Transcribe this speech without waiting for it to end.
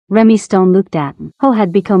Remy Stone looked at him. Ho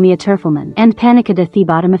had become a turfleman, and panicked at the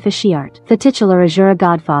bottom of officiart. The titular azure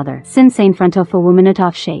godfather, sinsane front of a woman at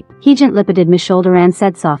off shape. He gent lipided me shoulder and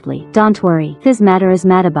said softly, don't worry, this matter is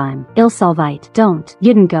madabime. Il solvite. Don't.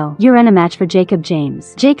 You'dn't go. You're in a match for Jacob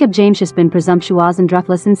James. Jacob James has been presumptuous and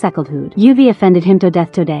druffless and seckled-hood. You've offended him to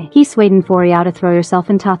death today. He swayed and for out to throw yourself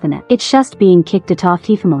in Tothanet. It's just being kicked at off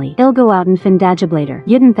family. Il go out and fin dajab later.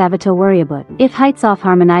 You'dn't have to worry about. If heights off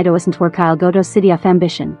harmonido isn't work I'll go to city off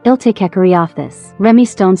ambition. Il take heckery off this. Remy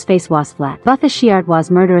Stone's face was flat. But the shiart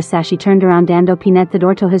was murderous as she turned around and opened the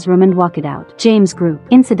door to his room and walked out. James Group.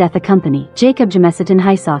 Incident the company. Jacob Jameset in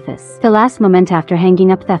Heis office. The last moment after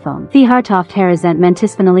hanging up the phone. The heart-oft hair-resent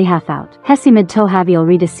mentis finally half out. Hesi mid to have you'll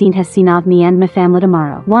read a scene has seen of me and my family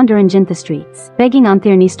tomorrow. Wandering in the streets. Begging on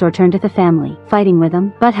their knees to turn to the family. Fighting with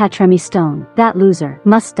them. But hat Remy Stone. That loser.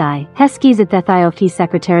 Must die. Heskis at the thigh of his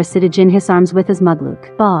secretary sitted in his arms with his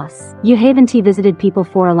muglook. Boss. You haven't visited people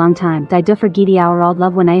for a long time. Die do forgetty our old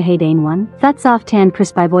love when I hate ain one. That soft hand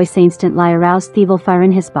crisp by voice instantly aroused the evil fire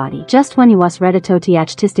in his body. Just when he was ready to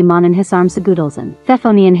tiach tistimon in his arms a goodleson.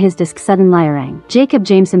 Thephony in his disc sudden lyerang. Jacob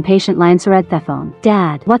James impatient lines read Thephone.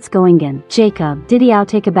 Dad, what's going in? Jacob, did he out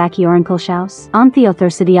take a back your uncle shouse? On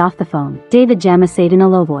Theothursity off the phone. David Jamma said in a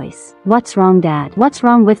low voice. What's wrong, Dad? What's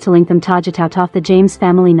wrong with telling them Tajit out off the James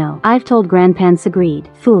family? No. I've told grandpants agreed.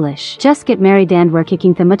 Foolish. Just get married and we're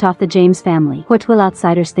kicking them out off the James family. What will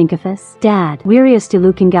outsiders think of us? Dad, weariest to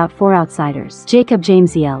looking out for outsiders. Jacob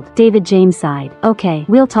James yelled. David James sighed. Okay,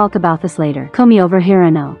 we'll talk about this later. Come over here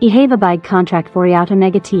and no. I have a big contract for you out of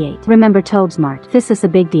negatiate. Remember Tobsmart. This is a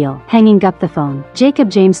big deal. Hanging up the phone. Jacob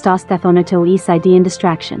James tossed the phone to East ID in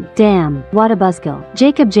distraction. Damn, what a buzzkill.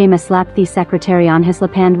 Jacob James slapped the secretary on his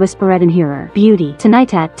lap and whispered in hearer. Beauty.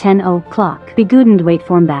 Tonight at 10 o'clock. Be good and wait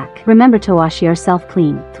for him back. Remember to wash yourself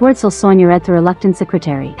clean. Thwardsel Sonia read the reluctant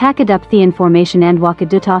secretary. Packed up the information and walked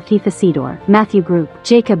to off the Facidor. Matthew Group.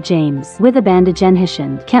 Jacob James. With a bandage and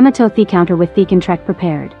hishand. Kamato the counter with the contract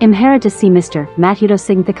prepared. Imherit to see Mr. Matthew to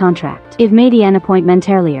sign the contract. If made an appointment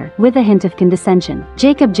earlier. With a hint of condescension.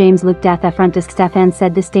 Jacob James looked at the front desk staff and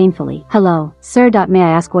said disdainfully. Hello, sir. May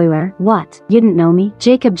I ask where? What? You didn't know me?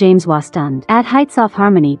 Jacob James was stunned. At heights of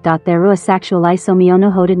harmony. There was sexual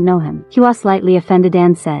isomiono who didn't know him. He was slightly offended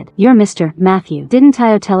and said. You're Mr. Matthew. Didn't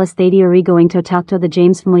I tell us that you're going to talk to the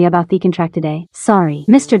James family about the contract today? Sorry.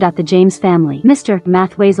 Mr. The James family. Mr.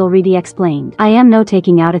 Mathways already explained. I am no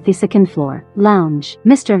taking out at the second floor. Lounge.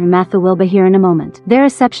 Mr. Matthew will be here in a moment. Their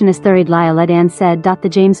receptionist thuried led and said. The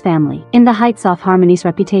James family. In the heights of harmony's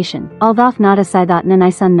reputation. Although not a that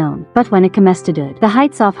nice unknown. But when it comes to dud. The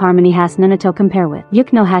heights of harmony has none to compare with.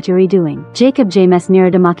 Yuk no hatchery doing. Jacob James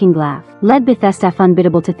neared a mocking laugh. Led Bethesda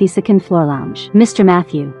unbiddable to the second floor lounge. Mr.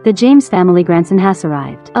 Matthew. The James family grandson has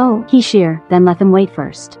arrived. Oh, he sheer. Then let them wait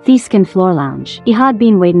first. The second floor lounge. He had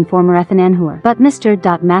been waiting for Marethan Anhur. But Mr.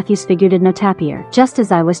 Matthews figured it no tappier. Just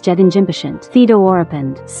as I was jetting jimpatient. Thedo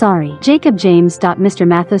opened. Sorry. Jacob James. Mr.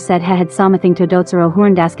 Matthews said he had something to dotsero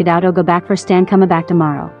horn dasked out go back for Stan come back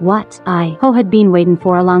tomorrow. What? I ho had been waiting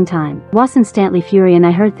for a long time. Was instantly fury and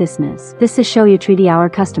I heard this news. This is show you treaty our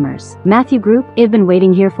customers. Matthew Group. I've been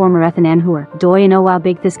waiting here for Marethan Anhur. Do you know how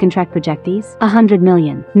big this contract project is? 100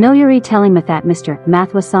 million. No you're telling me that Mr.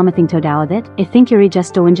 Math was something to do with it. I think you're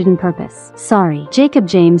just doing it in purpose. Sorry. Jacob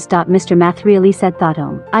James. Mr. Math really said thought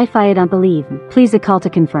home. I don't believe. Please a call to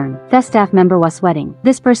confirm. The staff member was sweating.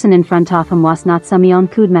 This person in front of him was not some yon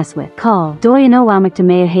could mess with. Call. Do you know how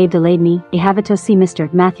McDemay have delayed me? I have it to see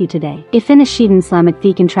Mr. Matthew today. I finished sheet and slam at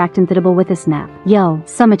the contract and thittable with a snap. Yo,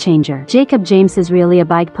 summa changer. Jacob James is really a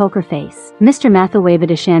big poker face. Mr. Matthew waved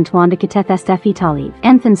a shantwanda kateth estafi taliv.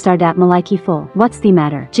 Anthan starred at Maliki full. What's the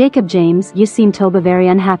matter? Jacob James, you seem toba very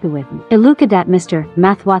unhappy with him. Ilukad at Mr.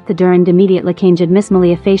 Math what the durand immediately changed Miss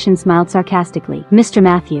Malia face and smiled sarcastically. Mr.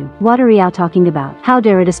 Matthew, what are you talking about? How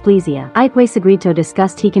dare it displease ya? I'd ways agreed to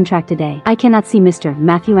discuss the contract today. I cannot see Mr.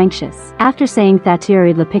 Matthew anxious. After saying that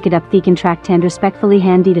Thierry picked up the contract and respectfully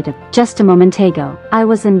handed it up. Just a moment ago, I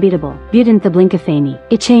was unbeatable. Beaut in the blink of fanny.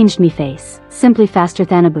 It changed me face. Simply faster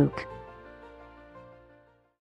than a book.